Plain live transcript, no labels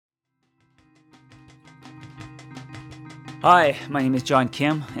Hi, my name is John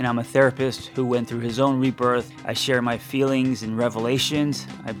Kim, and I'm a therapist who went through his own rebirth. I share my feelings and revelations.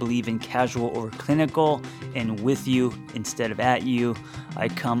 I believe in casual over clinical and with you instead of at you. I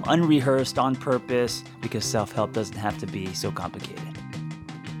come unrehearsed on purpose because self help doesn't have to be so complicated.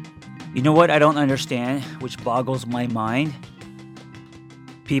 You know what I don't understand, which boggles my mind?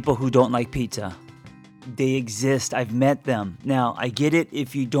 People who don't like pizza. They exist. I've met them. Now, I get it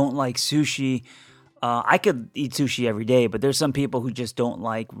if you don't like sushi. I could eat sushi every day, but there's some people who just don't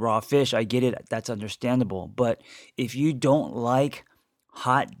like raw fish. I get it. That's understandable. But if you don't like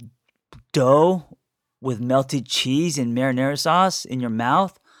hot dough with melted cheese and marinara sauce in your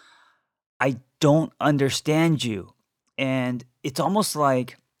mouth, I don't understand you. And it's almost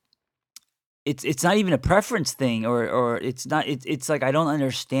like it's not even a preference thing, or it's not it's like I don't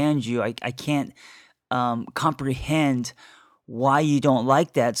understand you. I can't comprehend why you don't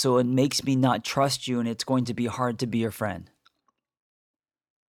like that, so it makes me not trust you, and it's going to be hard to be your friend.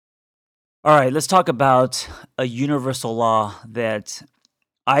 All right, let's talk about a universal law that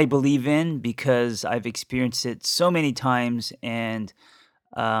I believe in because I've experienced it so many times, and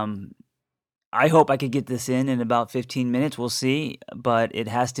um, I hope I could get this in about 15 minutes. We'll see, but it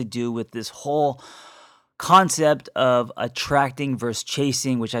has to do with this whole concept of attracting versus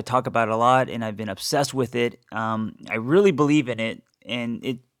chasing, which I talk about a lot, and I've been obsessed with it. I really believe in it,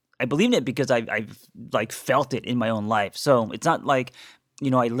 and I believe in it because I've like felt it in my own life. So it's not like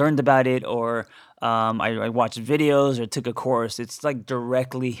I learned about it or I watched videos or took a course. It's like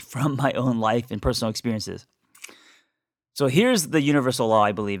directly from my own life and personal experiences. So here's the universal law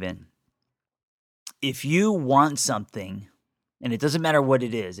I believe in. If you want something, and it doesn't matter what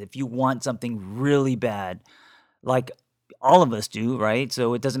it is, if you want something really bad, like all of us do, right?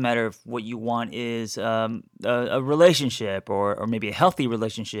 So it doesn't matter if what you want is a relationship, or maybe a healthy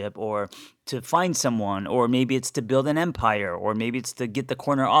relationship, or to find someone, or maybe it's to build an empire, or maybe it's to get the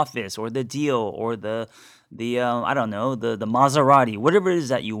corner office, or the deal, or the I don't know, the Maserati, whatever it is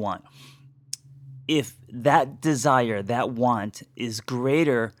that you want. If that desire, that want is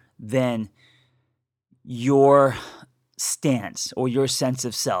greater than your stance or your sense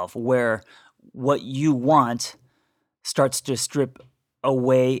of self, where what you want starts to strip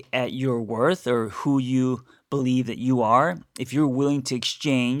away at your worth or who you believe that you are, if you're willing to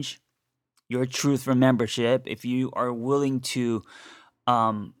exchange your truth for membership, if you are willing to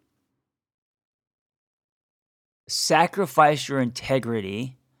um, sacrifice your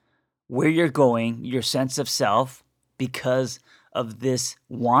integrity, where you're going, your sense of self, because of this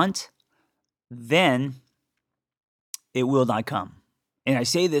want, then it will not come. And I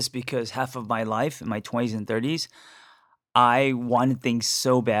say this because half of my life in my 20s and 30s, I wanted things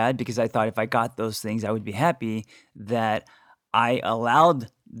so bad because I thought if I got those things, I would be happy, that I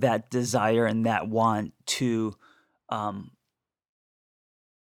allowed that desire and that want to um,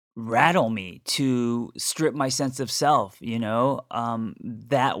 rattle me, to strip my sense of self.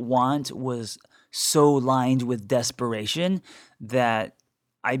 That want was so lined with desperation that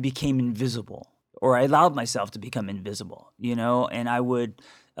I became invisible, or I allowed myself to become invisible, and I would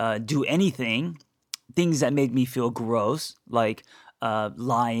do anything, things that made me feel gross, like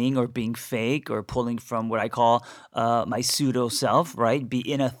lying or being fake or pulling from what I call my pseudo self, right? Be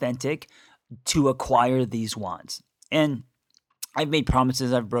inauthentic to acquire these wants. And I've made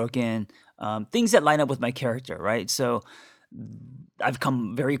promises I've broken, things that line up with my character, right? So I've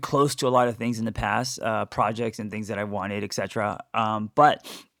come very close to a lot of things in the past, projects and things that I wanted, etc. But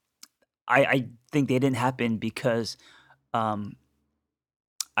I think they didn't happen because um,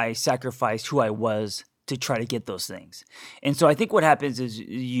 I sacrificed who I was to try to get those things. And so I think what happens is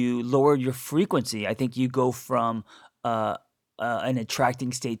you lower your frequency. I think you go from uh, an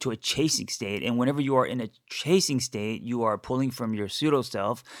attracting state to a chasing state. And whenever you are in a chasing state, you are pulling from your pseudo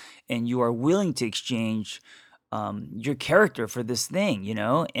self, and you are willing to exchange your character for this thing,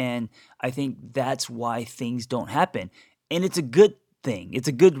 And I think that's why things don't happen. And it's a good thing. It's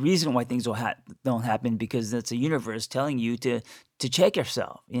a good reason why things don't happen, because it's a universe telling you to check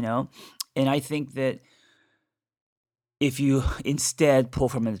yourself, And I think that if you instead pull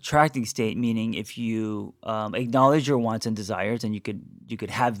from an attracting state, meaning if you acknowledge your wants and desires, and you could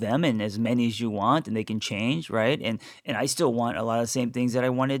have them and as many as you want, and they can change, right? And I still want a lot of the same things that I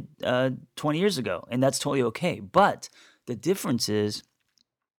wanted 20 years ago, and that's totally okay. But the difference is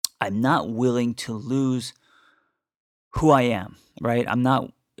I'm not willing to lose who I am, right? I'm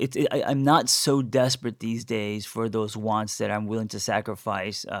not so desperate these days for those wants that I'm willing to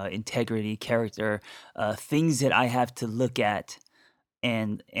sacrifice integrity, character, things that I have to look at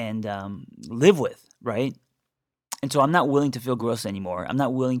and live with, right? And so I'm not willing to feel gross anymore. I'm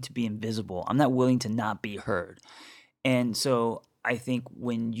not willing to be invisible. I'm not willing to not be heard. And so I think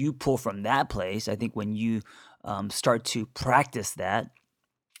when you pull from that place, I think when you start to practice that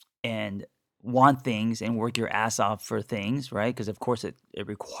and want things and work your ass off for things, right? Because of course it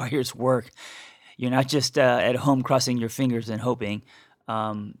requires work. You're not just at home crossing your fingers and hoping.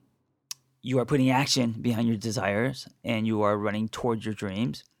 Um, you are putting action behind your desires and you are running towards your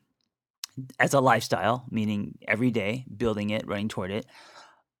dreams as a lifestyle, meaning every day building it, running toward it.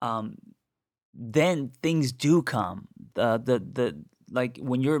 Um, then things do come. The like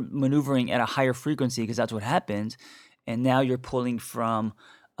when you're maneuvering at a higher frequency, because that's what happens, and now you're pulling from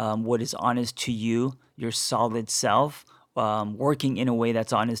what is honest to you, your solid self, working in a way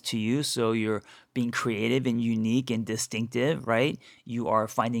that's honest to you. So you're being creative and unique and distinctive, right? You are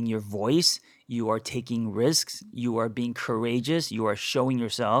finding your voice. You are taking risks. You are being courageous. You are showing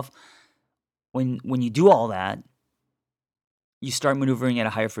yourself. When you do all that, you start maneuvering at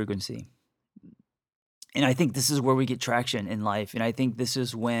a higher frequency. And I think this is where we get traction in life. And I think this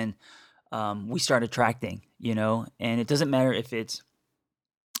is when we start attracting, and it doesn't matter if it's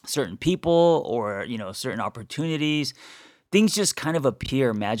certain people or, certain opportunities. Things just kind of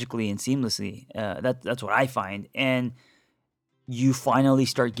appear magically and seamlessly. That's what I find. And you finally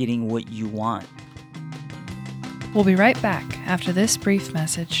start getting what you want. We'll be right back after this brief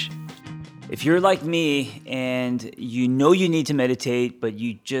message. If you're like me and you know you need to meditate, but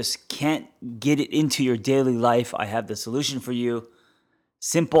you just can't get it into your daily life, I have the solution for you.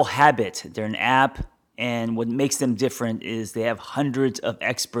 Simple Habit. They're an app, and what makes them different is they have hundreds of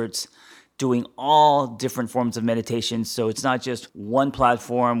experts doing all different forms of meditation. So it's not just one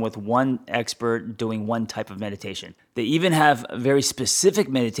platform with one expert doing one type of meditation. They even have very specific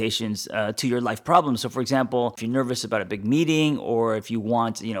meditations to your life problems. So for example, if you're nervous about a big meeting, or if you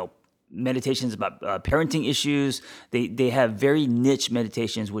want, meditations about parenting issues. They have very niche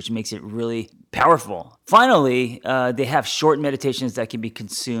meditations, which makes it really powerful. Finally, they have short meditations that can be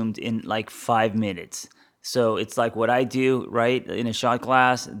consumed in like 5 minutes. So it's like what I do, right, in a shot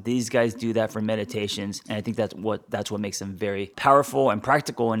glass. These guys do that for meditations, and I think that's what makes them very powerful and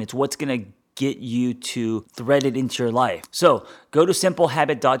practical, and it's what's gonna get you to thread it into your life. So go to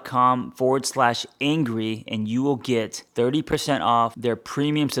simplehabit.com/angry and you will get 30% off their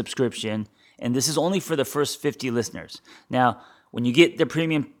premium subscription. And this is only for the first 50 listeners. Now, when you get the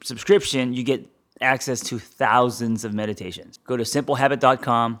premium subscription, you get access to thousands of meditations. Go to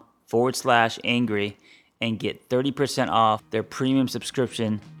simplehabit.com/angry and get 30% off their premium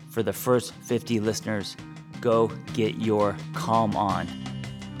subscription for the first 50 listeners. Go get your calm on.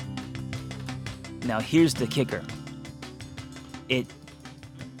 Now, here's the kicker. It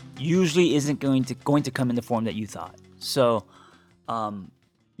usually isn't going to come in the form that you thought. So,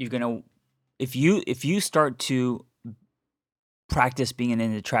 you're gonna if you start to practice being in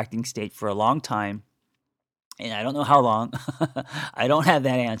an attracting state for a long time, and I don't know how long, I don't have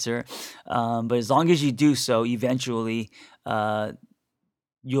that answer, but as long as you do so, eventually,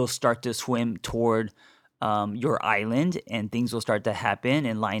 you'll start to swim toward your island, and things will start to happen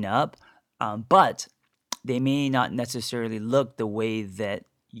and line up. But they may not necessarily look the way that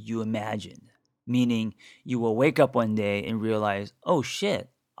you imagined. Meaning, you will wake up one day and realize, oh shit,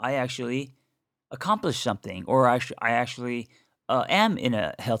 I actually accomplished something, or I actually am in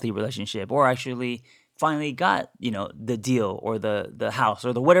a healthy relationship, or actually finally got the deal, or the house,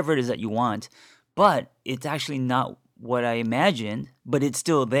 or the whatever it is that you want. But it's actually not what I imagined, but it's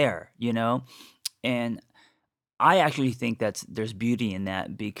still there, and I actually think there's beauty in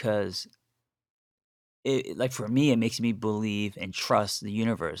that, because like for me, it makes me believe and trust the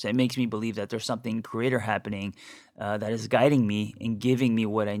universe. It makes me believe that there's something greater happening that is guiding me and giving me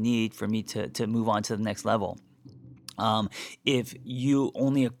what I need for me to move on to the next level. If you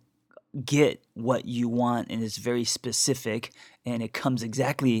only get what you want and it's very specific and it comes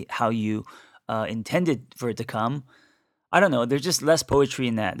exactly how you intended for it to come, I don't know. There's just less poetry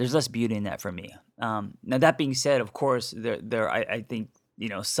in that. There's less beauty in that for me. Now that being said, of course, I think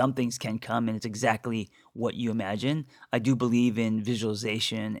some things can come and it's exactly what you imagine. I do believe in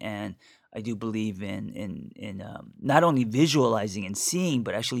visualization, and I do believe in not only visualizing and seeing,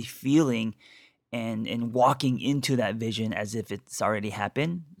 but actually feeling and walking into that vision as if it's already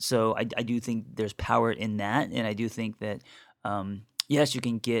happened. So I do think there's power in that, and I do think that yes, you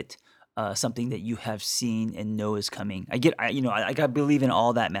can get something that you have seen and know is coming. I believe in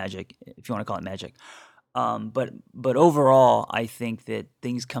all that magic, if you want to call it magic. But overall, I think that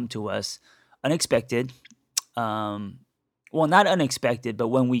things come to us unexpected. Well, not unexpected, but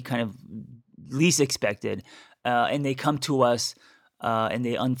when we kind of least expected, and they come to us and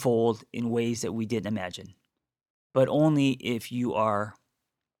they unfold in ways that we didn't imagine. But only if you are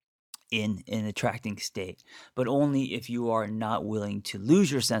in an attracting state, but only if you are not willing to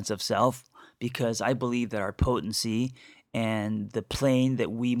lose your sense of self, because I believe that our potency and the plane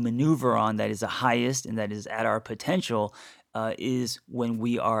that we maneuver on that is the highest and that is at our potential is when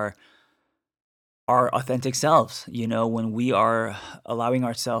we are our authentic selves, when we are allowing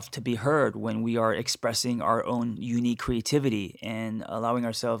ourselves to be heard, when we are expressing our own unique creativity and allowing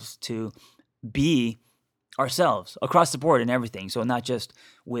ourselves to be ourselves across the board and everything. So not just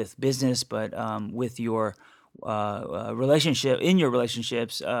with business, but with your in your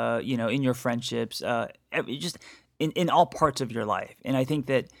relationships, in your friendships, just in all parts of your life. And I think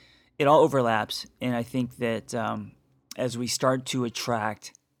that it all overlaps. And I think that as we start to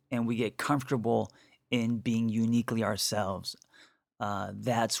attract and we get comfortable in being uniquely ourselves,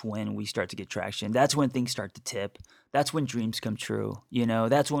 that's when we start to get traction. That's when things start to tip. That's when dreams come true.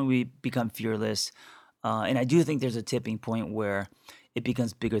 That's when we become fearless. And I do think there's a tipping point where it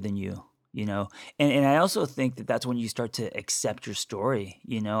becomes bigger than you. And I also think that that's when you start to accept your story.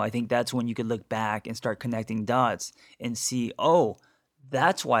 I think that's when you could look back and start connecting dots and see, oh,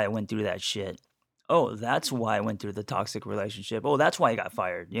 that's why I went through that shit. Oh, that's why I went through the toxic relationship. Oh, that's why I got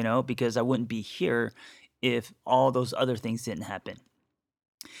fired, because I wouldn't be here if all those other things didn't happen.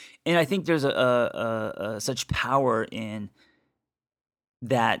 And I think there's such power in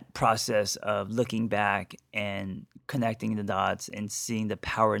that process of looking back and connecting the dots and seeing the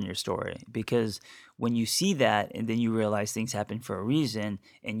power in your story. Because when you see that and then you realize things happen for a reason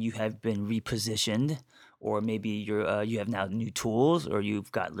and you have been repositioned, or maybe you have now new tools, or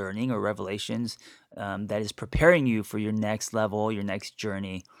you've got learning or revelations that is preparing you for your next level, your next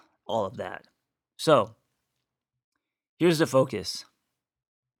journey, all of that. So here's the focus.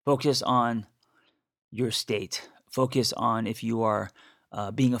 Focus on your state. Focus on if you are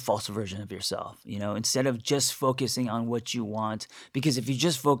being a false version of yourself, instead of just focusing on what you want. Because if you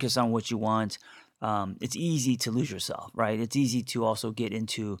just focus on what you want, it's easy to lose yourself, right? It's easy to also get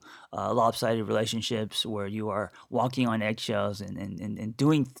into lopsided relationships where you are walking on eggshells and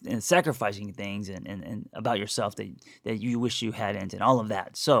doing and sacrificing things and about yourself that you wish you hadn't, and all of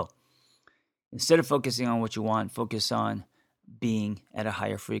that. So instead of focusing on what you want, focus on being at a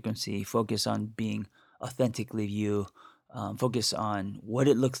higher frequency. Focus on being authentically you. Focus on what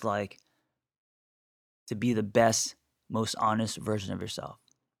it looks like to be the best, most honest version of yourself.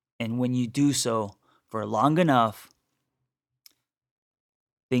 And when you do so for long enough,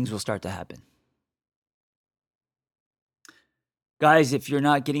 things will start to happen. Guys, if you're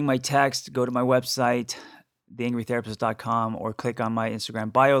not getting my text, go to my website, theangrytherapist.com, or click on my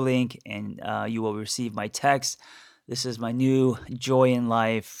Instagram bio link and you will receive my text. This is my new joy in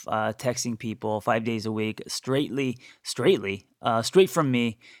life, texting people 5 days a week, straight from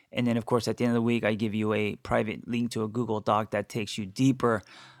me. And then, of course, at the end of the week, I give you a private link to a Google Doc that takes you deeper.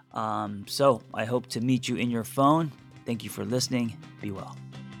 So I hope to meet you in your phone. Thank you for listening. Be well.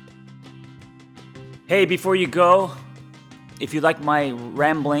 Hey, before you go, if you like my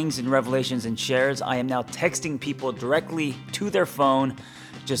ramblings and revelations and shares, I am now texting people directly to their phone.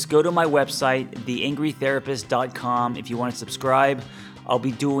 Just go to my website, theangrytherapist.com, if you want to subscribe. I'll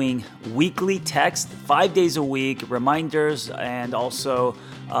be doing weekly text 5 days a week, reminders, and also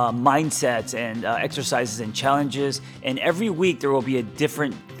mindsets and exercises and challenges. And every week there will be a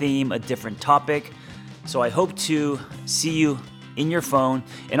different theme, a different topic. So I hope to see you in your phone.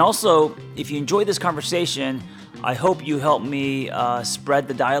 And also, if you enjoy this conversation, I hope you help me spread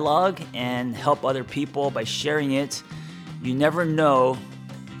the dialogue and help other people by sharing it. You never know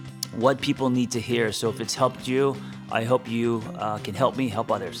what people need to hear. So if it's helped you, I hope you can help me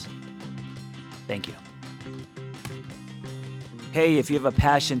help others. Thank you. Hey, if you have a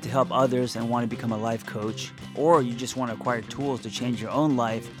passion to help others and want to become a life coach, or you just want to acquire tools to change your own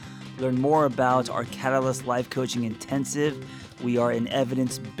life, learn more about our Catalyst Life Coaching Intensive. We are an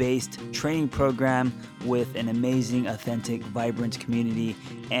evidence-based training program with an amazing, authentic, vibrant community,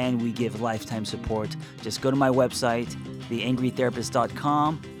 and we give lifetime support. Just go to my website,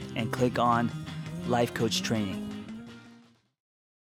 theangrytherapist.com, and click on Life Coach Training.